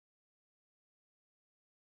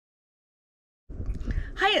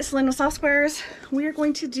Hi, it's Lynne with Soft Squares. We are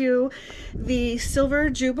going to do the Silver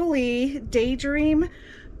Jubilee Daydream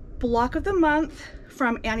block of the month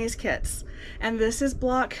from Annie's Kits. And this is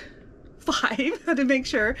block 5, to make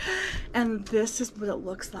sure. And this is what it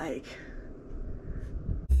looks like.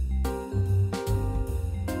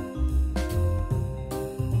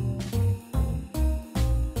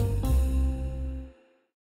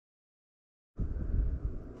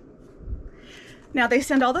 Now they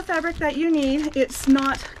send all the fabric that you need. It's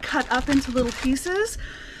not cut up into little pieces,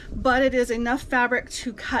 but it is enough fabric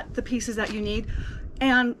to cut the pieces that you need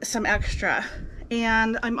and some extra.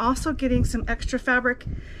 And I'm also getting some extra fabric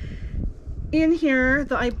in here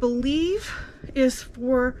that I believe is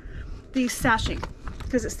for the sashing,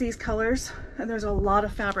 because it's these colors and there's a lot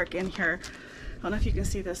of fabric in here. I don't know if you can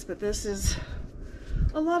see this, but this is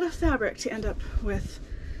a lot of fabric to end up with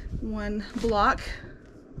one block.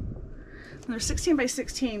 They're 16 by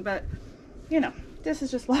 16, but you know, this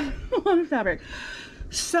is just a lot of fabric.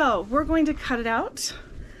 So we're going to cut it out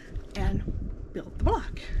and build the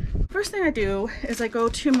block. First thing I do is I go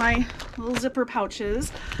to my little zipper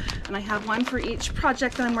pouches, and I have one for each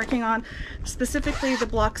project that I'm working on, specifically the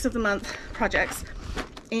blocks of the month projects.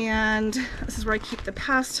 And this is where I keep the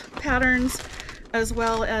past patterns as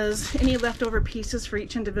well as any leftover pieces for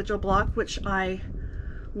each individual block, which I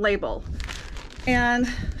label.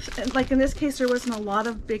 And like in this case, there wasn't a lot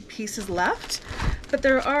of big pieces left, but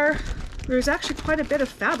there's actually quite a bit of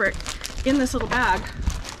fabric in this little bag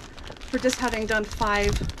for just having done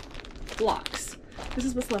 5 blocks. This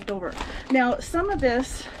is what's left over. Now, some of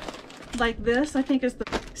this, like this, I think is the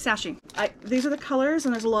sashing. These are the colors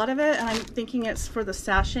and there's a lot of it, and I'm thinking it's for the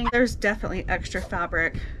sashing. There's definitely extra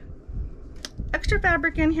fabric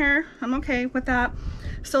in here. I'm okay with that.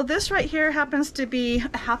 So this right here happens to be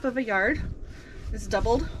a 1/2 yard. It's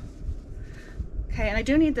doubled. Okay, and I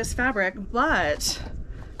do need this fabric, but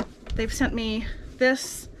they've sent me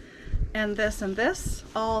this and this and this,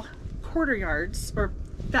 all 1/4 yards or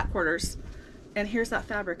fat quarters. And here's that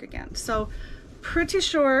fabric again. So pretty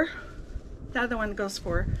sure the other one goes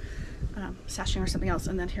for sashing or something else.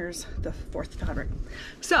 And then here's the 4th fabric.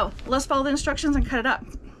 So let's follow the instructions and cut it up.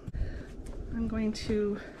 I'm going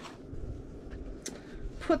to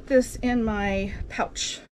put this in my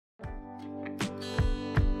pouch.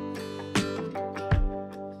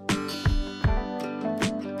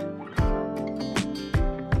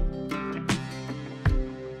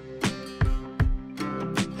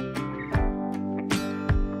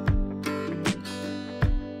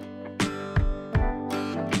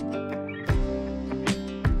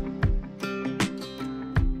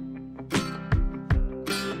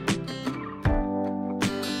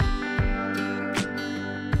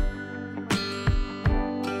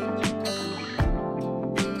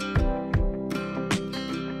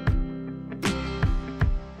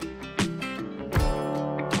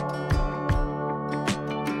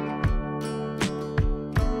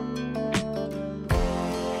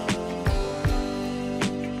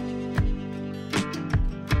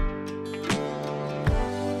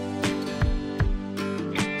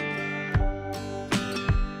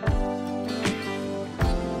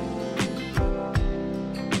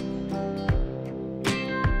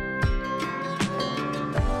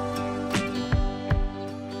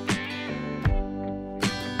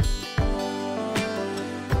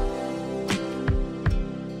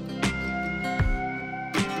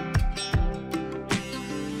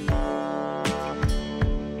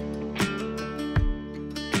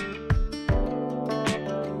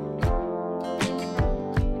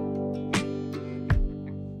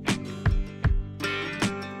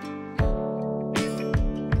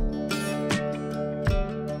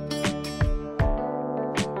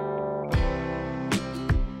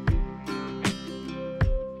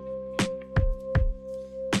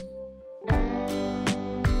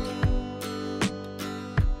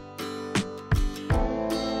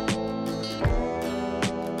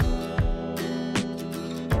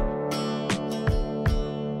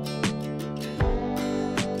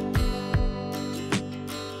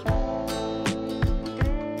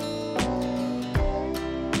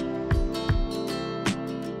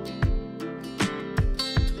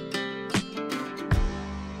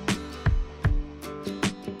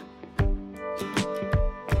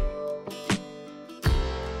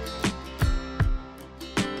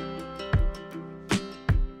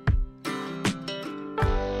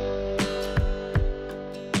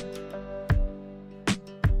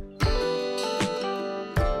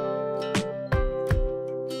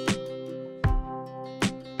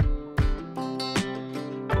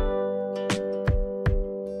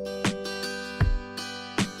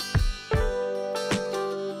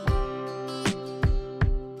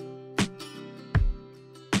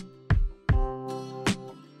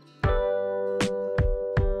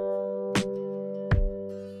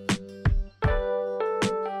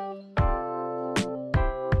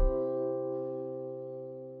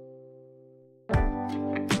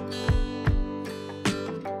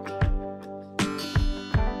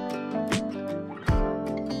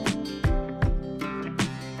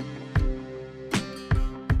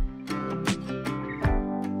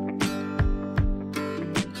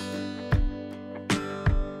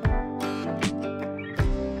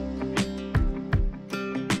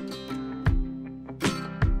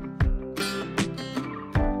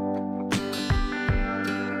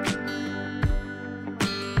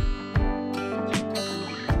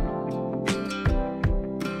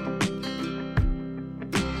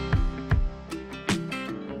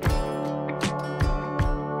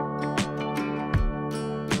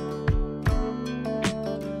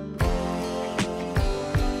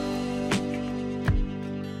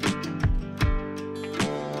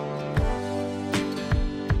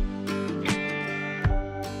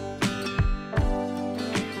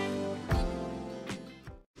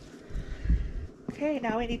 Okay,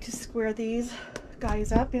 now we need to square these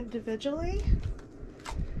guys up individually.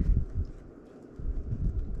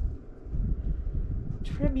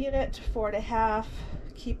 Trim unit 4.5,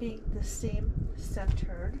 keeping the seam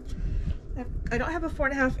centered. I don't have a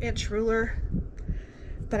 4.5-inch ruler,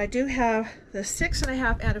 but I do have the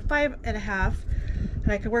 6.5 and a 5.5,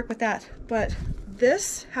 and I can work with that. But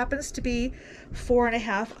this happens to be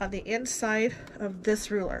 4.5 on the inside of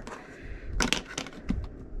this ruler.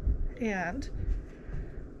 And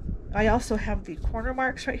I also have the corner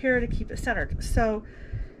marks right here to keep it centered. So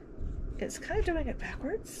it's kind of doing it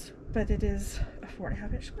backwards, but it is a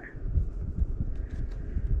 4.5-inch square.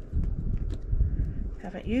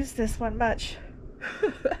 Haven't used this one much.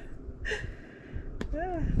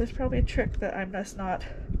 There's probably a trick that I'm just not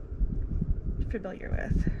familiar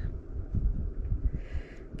with.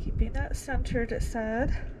 Keeping that centered, it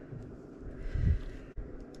said.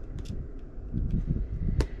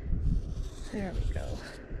 There we go.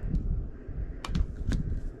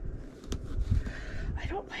 I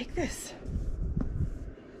don't like this.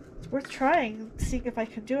 It's worth trying, seeing if I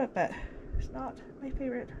can do it, but it's not my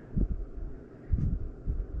favorite.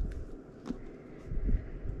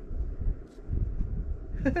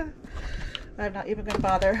 I'm not even going to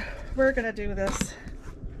bother. We're going to do this.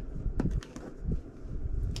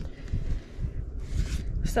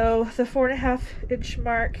 So the 4.5-inch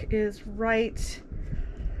mark is right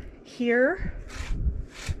here.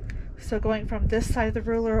 So going from this side of the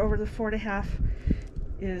ruler over the 4.5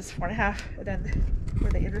 is 4.5, and then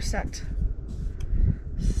where they intersect.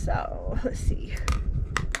 So let's see.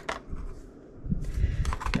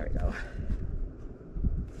 There we go.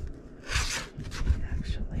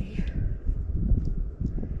 Actually,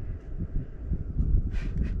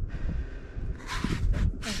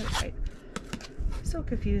 right. So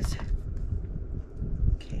confused.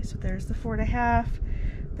 Okay, so there's the 4.5.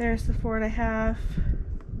 There's the 4.5.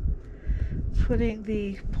 Putting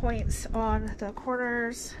the points on the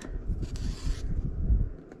corners.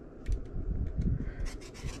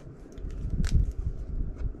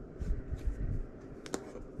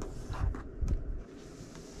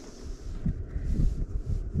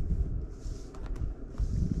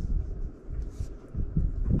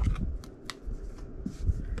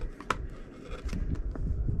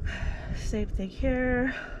 Same thing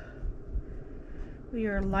here. We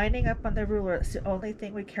are lining up on the ruler. It's the only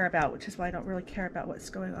thing we care about, which is why I don't really care about what's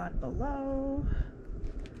going on below.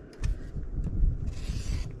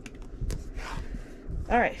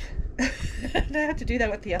 All right. I have to do that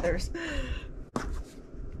with the others.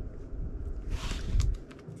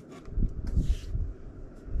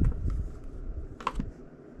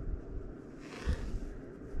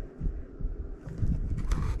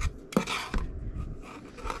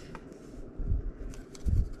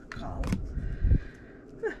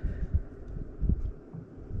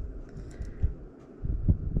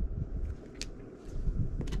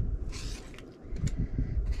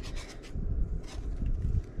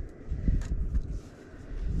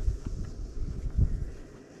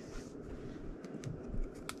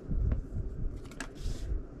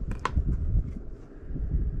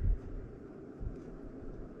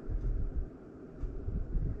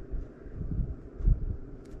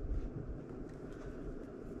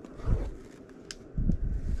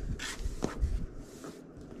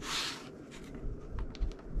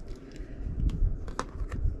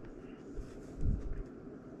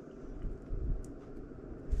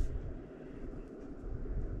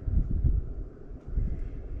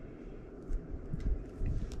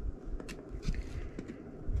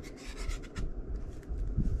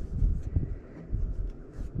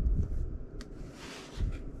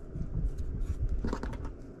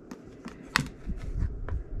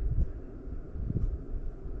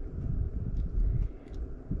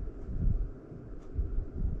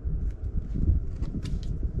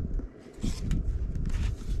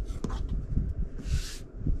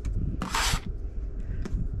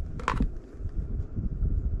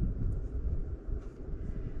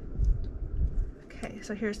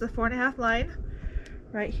 So here's the 4.5 line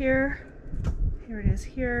right here. Here it is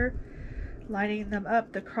here. Lining them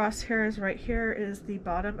up. The crosshairs right here is the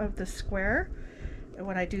bottom of the square. And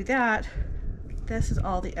when I do that, this is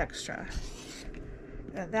all the extra.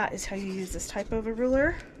 And that is how you use this type of a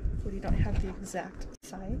ruler when you don't have the exact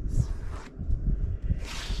size.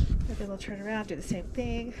 And then we'll turn around, do the same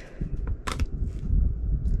thing.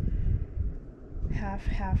 Half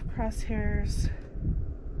crosshairs.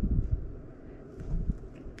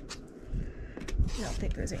 I don't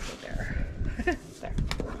think there's anything there. There.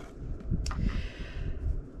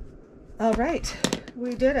 All right,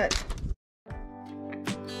 we did it.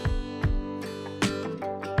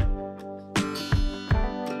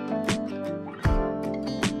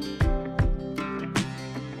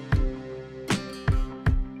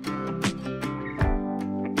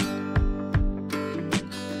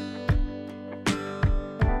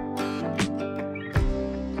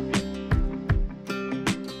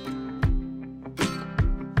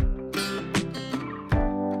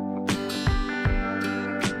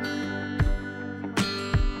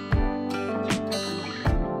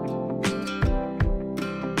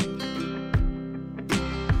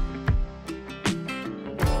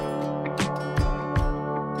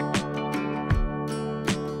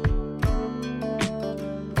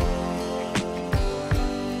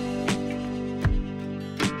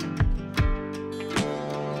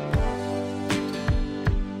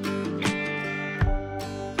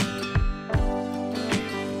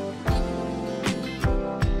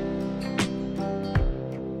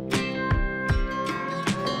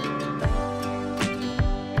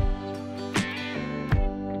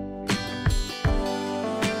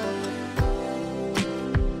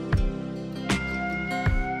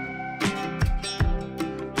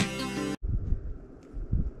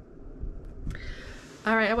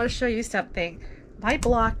 All right, I want to show you something. My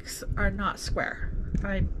blocks are not square.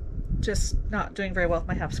 I'm just not doing very well with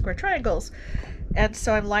my half square triangles. And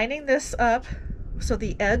so I'm lining this up so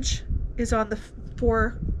the edge is on the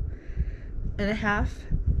 4.5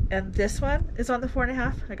 and this one is on the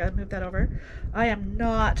 4.5. I gotta move that over. I am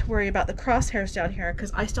not worried about the crosshairs down here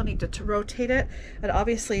because I still need to rotate it, and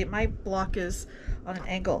obviously my block is on an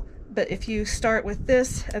angle. But if you start with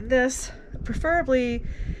this and this, preferably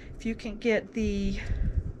if you can get the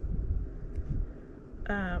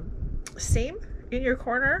seam in your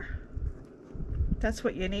corner, that's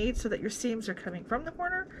what you need, so that your seams are coming from the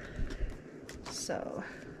corner. So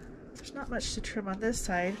there's not much to trim on this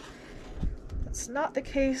side. That's not the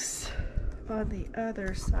case on the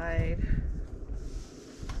other side.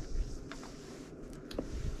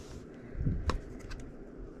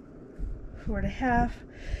 Four and a half.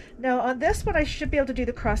 Now on this one I should be able to do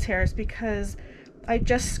the crosshairs because I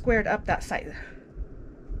just squared up that side.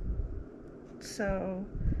 So,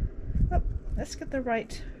 oh, let's get the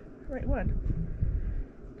right one.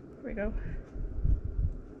 Here we go.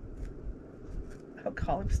 Oh,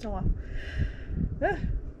 column's still off.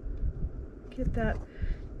 Get that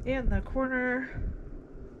in the corner.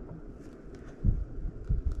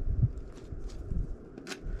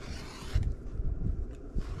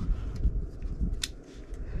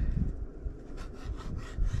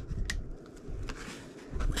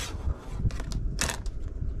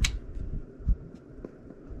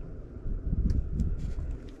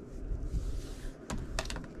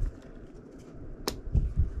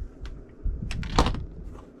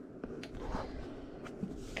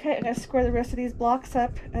 Okay, I'm going to square the rest of these blocks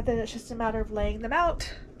up, and then it's just a matter of laying them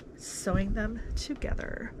out, sewing them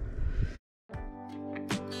together.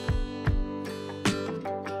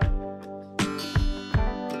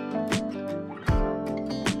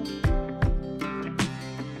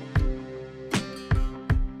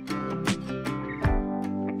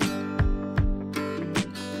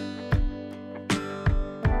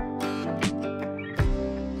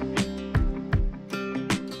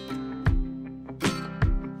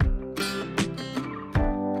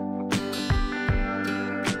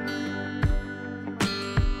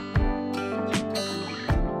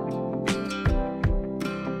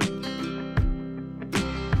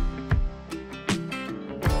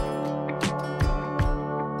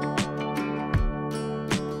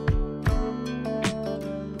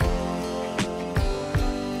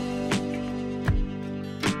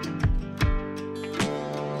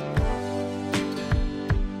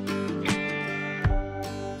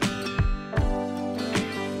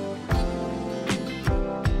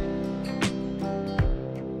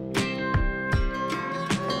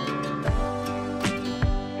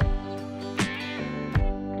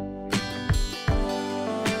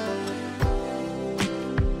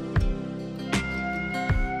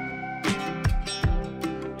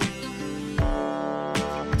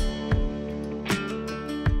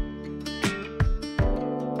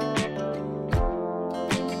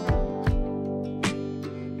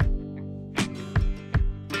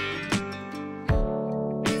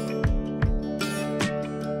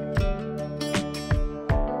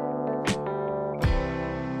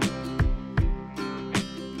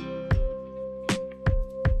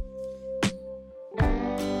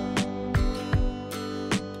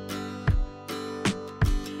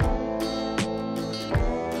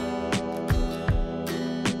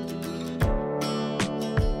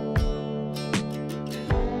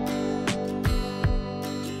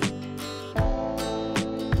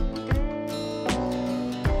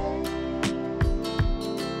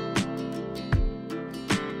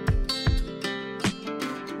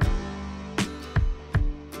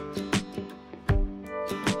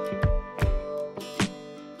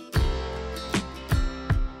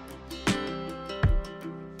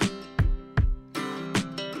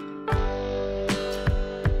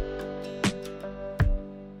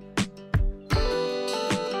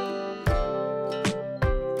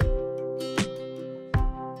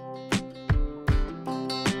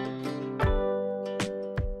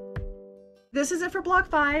 This is it for block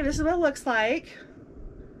 5. This is what it looks like.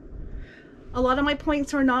 A lot of my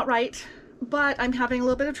points are not right, but I'm having a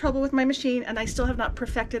little bit of trouble with my machine and I still have not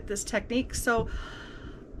perfected this technique. So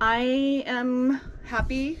I am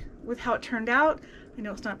happy with how it turned out. I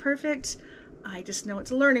know it's not perfect. I just know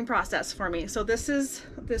it's a learning process for me. So this is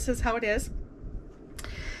how it is.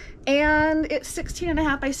 And it's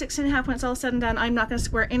 16.5 by 6.5 when it's all said and done. I'm not going to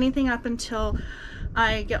square anything up until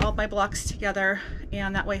I get all my blocks together,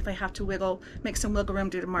 and that way if I have to make some wiggle room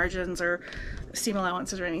due to margins or seam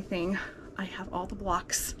allowances or anything, I have all the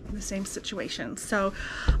blocks in the same situation. So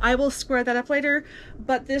I will square that up later,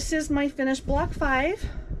 but this is my finished block 5.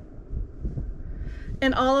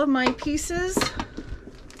 And all of my pieces,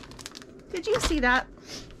 did you see that?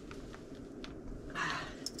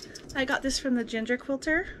 I got this from the Ginger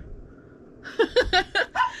Quilter.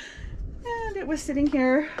 And it was sitting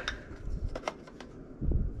here.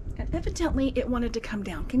 And evidently it wanted to come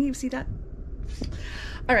down. Can you see that?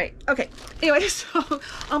 All right, okay. Anyway, so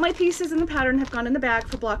all my pieces in the pattern have gone in the bag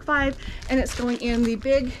for block 5, and it's going in the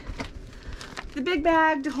big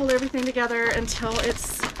bag to hold everything together until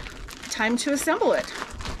it's time to assemble it.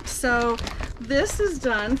 So this is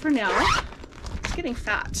done for now. It's getting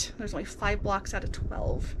fat. There's only 5 blocks out of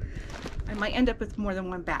 12. I might end up with more than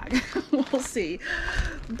one bag. We'll see.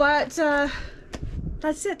 But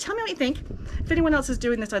that's it. Tell me what you think. If anyone else is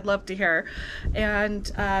doing this, I'd love to hear. And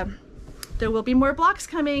there will be more blocks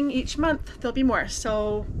coming each month. There'll be more.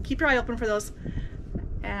 So keep your eye open for those.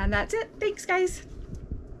 And that's it. Thanks, guys.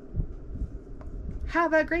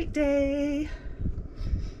 Have a great day.